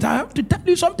 2 minutes? I have to tell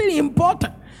you something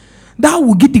important. That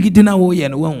will get now.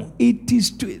 It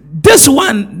is this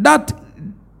one that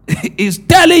is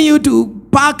telling you to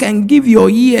park and give your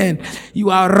ear, and you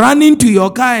are running to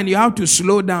your car and you have to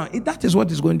slow down. That is what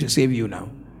is going to save you now.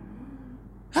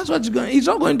 That's what's going. He's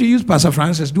not going to use Pastor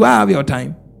Francis. Do I have your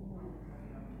time?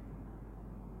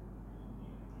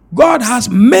 God has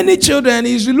many children.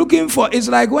 He's looking for. It's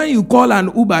like when you call an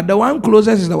Uber, the one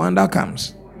closest is the one that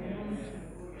comes.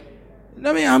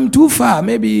 I mean, I'm too far.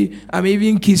 Maybe I'm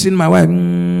even kissing my wife.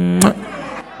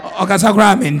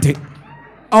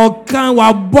 Or can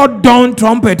we brought down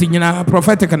trumpet in a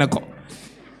prophetic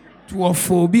to a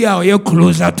phobia or you're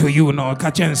closer to you? No,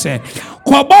 catch and say,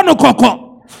 Kobono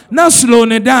Koko. Now slow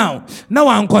it down. Now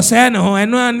I'm concerned.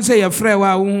 And one say a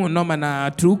friend, no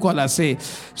man, true caller say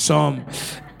some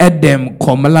Edem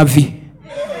Komalavi.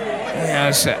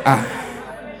 Yes,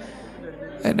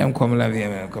 Edem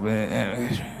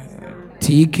Komalavi.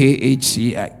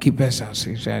 TKHC keepers us.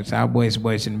 Our boys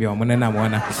in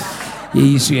Biomana.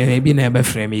 Yes, you have been ever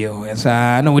frame you. As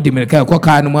I know what the American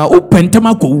cocanuma open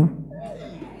tamaco.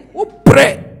 Oh,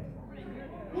 pray.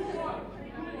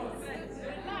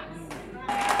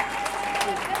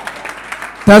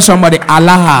 Tell somebody,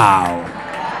 allow.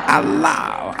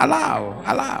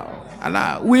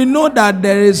 We know that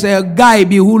there is a guy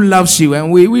who loves you,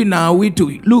 and we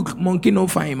too. Look, monkey no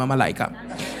fine, mama like her.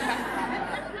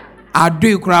 I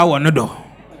do cry on the door.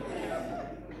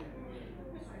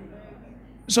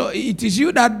 So it is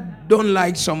you that don't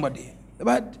like somebody.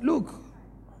 But look,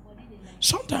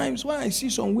 sometimes when I see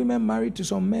some women married to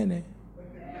some men,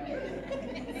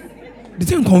 the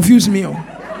thing confuse me.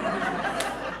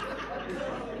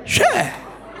 Sure.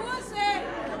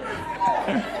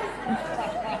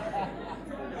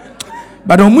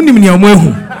 But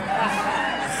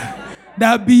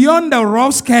that beyond the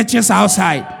rough sketches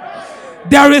outside,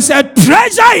 there is a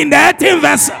treasure in the earthen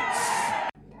vessel.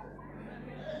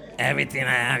 Everything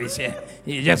I have is here.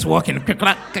 You just walking. Sit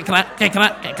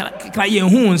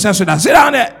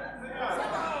down there.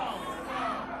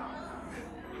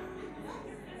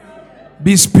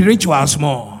 Be spiritual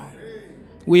small.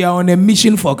 We are on a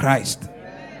mission for Christ.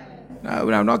 Now,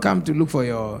 we have not come to look for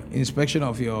your inspection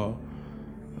of your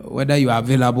whether you are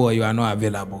available or you are not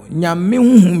available.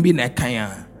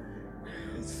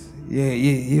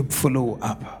 You follow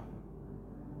up.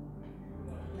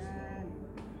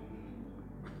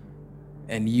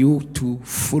 And you to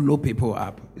follow people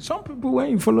up. Some people,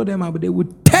 when you follow them up, they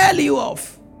will tell you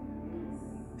off.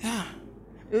 Yeah.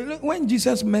 When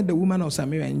Jesus met the woman of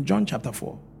Samaria in John chapter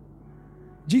 4,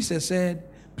 Jesus said,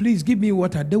 please give me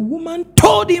water. The woman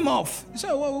told him off. He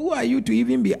said, well, who are you to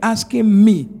even be asking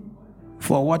me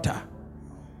for water?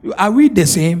 Are we the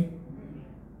same?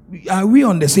 Are we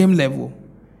on the same level?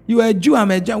 You are a Jew,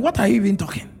 I'm a Jew. What are you even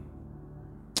talking?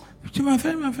 My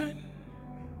friend.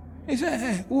 He said,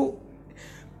 hey, well,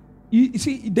 you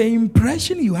see, the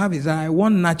impression you have is I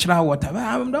want natural water.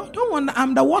 I'm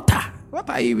the water. What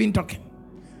are you even talking?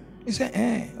 He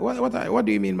said, what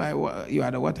do you mean by you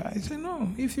are the water? I said,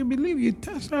 no, if you believe, you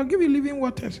test, I'll give you living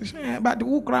water. He said, but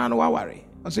who cry and worry?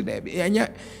 I said,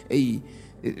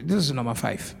 this is number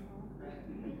 5.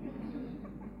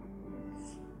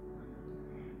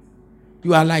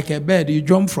 You are like a bird. You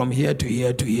jump from here to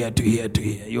here to here to here to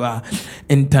here. You are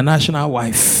international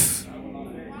wife.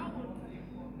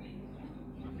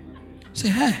 Say,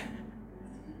 hey,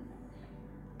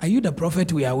 are you the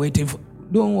prophet we are waiting for?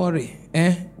 Don't worry.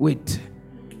 Wait.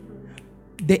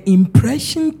 The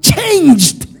impression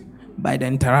changed by the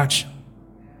interaction.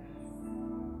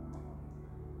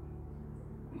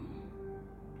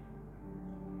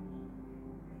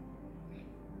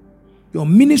 Your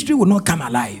ministry will not come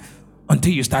alive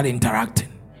until you start interacting.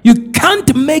 You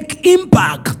can't make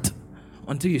impact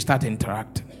until you start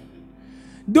interacting.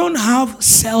 Don't have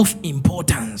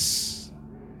self-importance.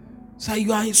 So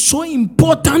you are so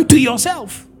important to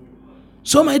yourself.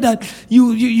 So much that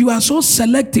you are so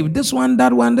selective. This one,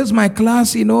 that one, this is my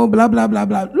class, blah, blah, blah,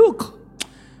 blah. Look,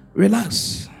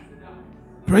 relax.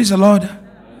 Praise the Lord.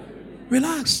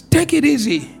 Relax. Take it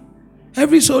easy.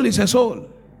 Every soul is a soul.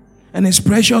 And it's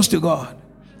precious to God.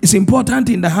 It's important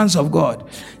in the hands of God.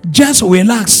 Just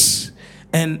relax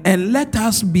and let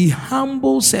us be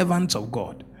humble servants of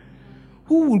God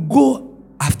who will go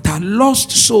after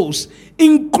lost souls,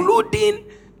 including,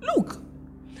 look,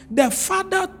 the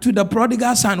father to the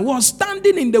prodigal son was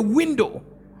standing in the window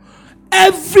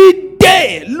every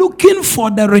day looking for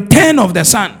the return of the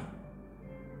son.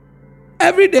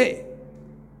 Every day.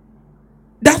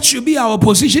 That should be our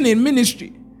position in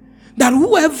ministry. That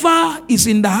whoever is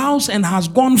in the house and has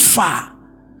gone far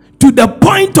to the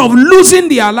point of losing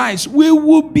their lives, we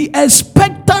will be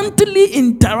expectantly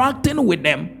interacting with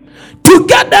them to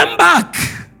get them back.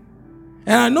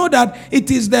 And I know that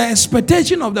it is the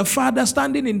expectation of the father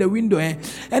standing in the window and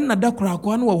you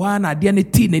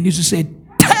say,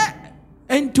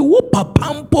 and to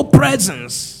papampo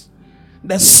presence,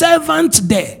 the servant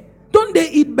there, don't they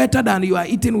eat better than you are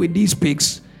eating with these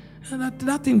pigs? And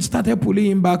that thing started pulling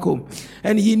him back home.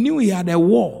 And he knew he had a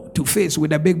war to face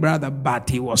with the big brother, but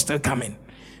he was still coming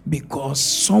because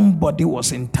somebody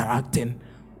was interacting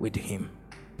with him.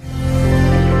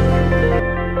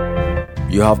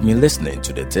 You have been listening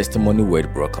to the Testimony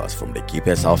Word broadcast from the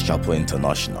Keeper's House Chapel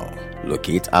International,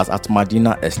 located at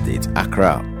Medina Estate,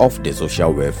 Accra, off the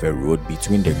Social Welfare Road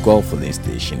between the Gulf Filling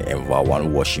Station and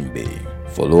Vawan Washing Bay.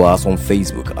 Follow us on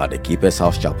Facebook at the Keeper's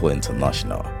House Chapel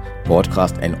International,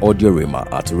 podcast and audio rema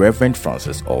at Reverend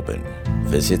Francis Auburn.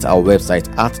 Visit our website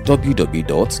at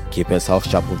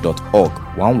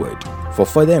www.keepershousechapel.org, one word. For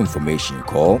further information,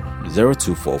 call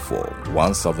 0244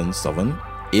 177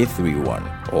 831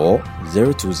 or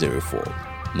 0204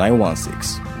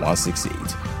 916 168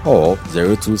 or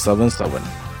 0277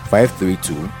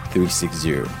 532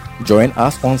 360. Join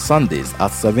us on Sundays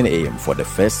at 7 a.m. for the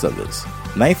first service,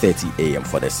 9:30 a.m.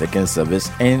 for the second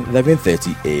service, and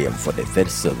 11:30 a.m. for the third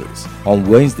service. On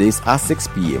Wednesdays at 6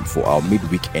 p.m. for our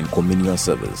midweek and communion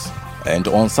service, and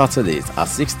on Saturdays at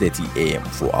 6:30 a.m.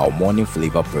 for our morning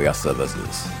flavor prayer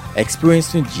services.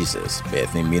 Experiencing Jesus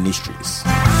Birthing Ministries.